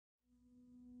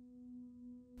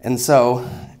And so,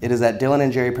 it is that Dylan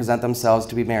and Jerry present themselves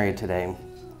to be married today,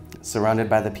 surrounded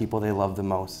by the people they love the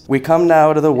most. We come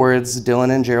now to the words Dylan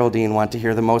and Geraldine want to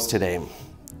hear the most today.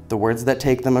 The words that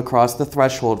take them across the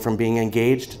threshold from being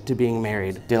engaged to being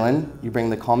married. Dylan, you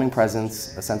bring the calming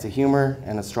presence, a sense of humor,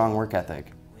 and a strong work ethic.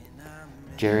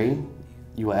 Jerry,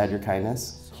 you will add your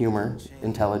kindness, humor,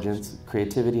 intelligence,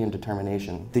 creativity, and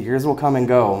determination. The years will come and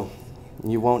go.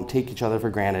 You won't take each other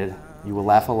for granted. You will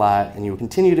laugh a lot, and you will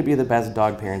continue to be the best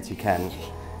dog parents you can,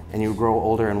 and you will grow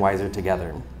older and wiser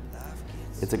together.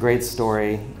 It's a great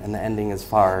story, and the ending is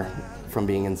far from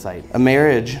being in sight. A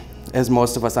marriage, as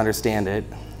most of us understand it,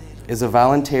 is a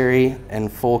voluntary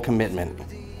and full commitment.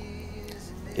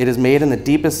 It is made in the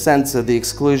deepest sense of the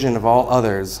exclusion of all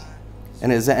others,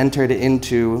 and is entered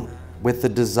into with the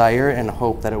desire and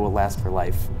hope that it will last for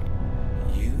life.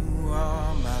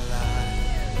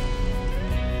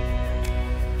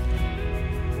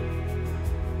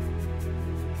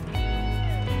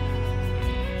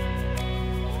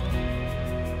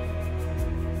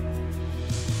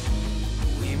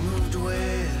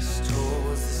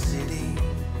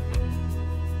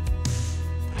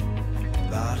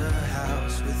 Bought a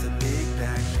house with a big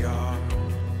backyard.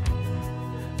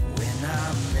 When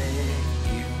I met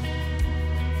you,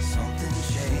 something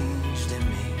changed in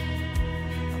me.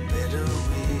 I'm better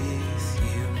with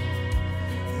you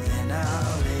than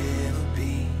I'll ever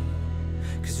be.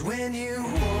 'Cause when you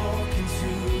walk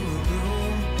into a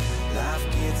room, life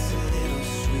gets a little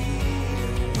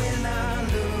sweeter. When I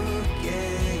look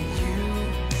at you,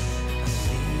 I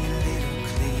see a little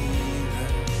clearer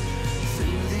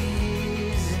through the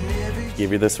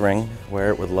Give you this ring, wear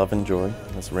it with love and joy.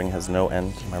 This ring has no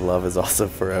end. My love is also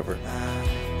forever.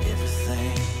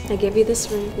 I give you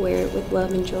this ring, wear it with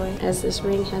love and joy. As this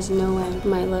ring has no end,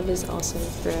 my love is also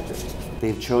forever.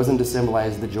 They've chosen to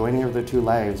symbolize the joining of their two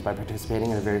lives by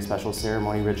participating in a very special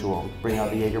ceremony ritual. Bring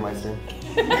out the Jägermeister.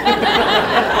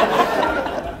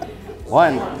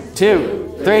 1,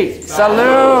 2, 3,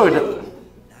 salute!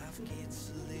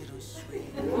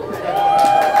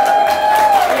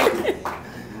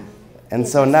 And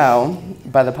so now,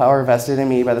 by the power vested in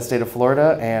me by the state of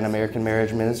Florida and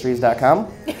AmericanMarriageMinistries.com,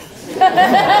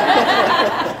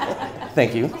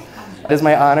 thank you. It is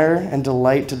my honor and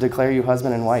delight to declare you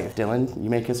husband and wife. Dylan, you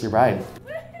may kiss your bride.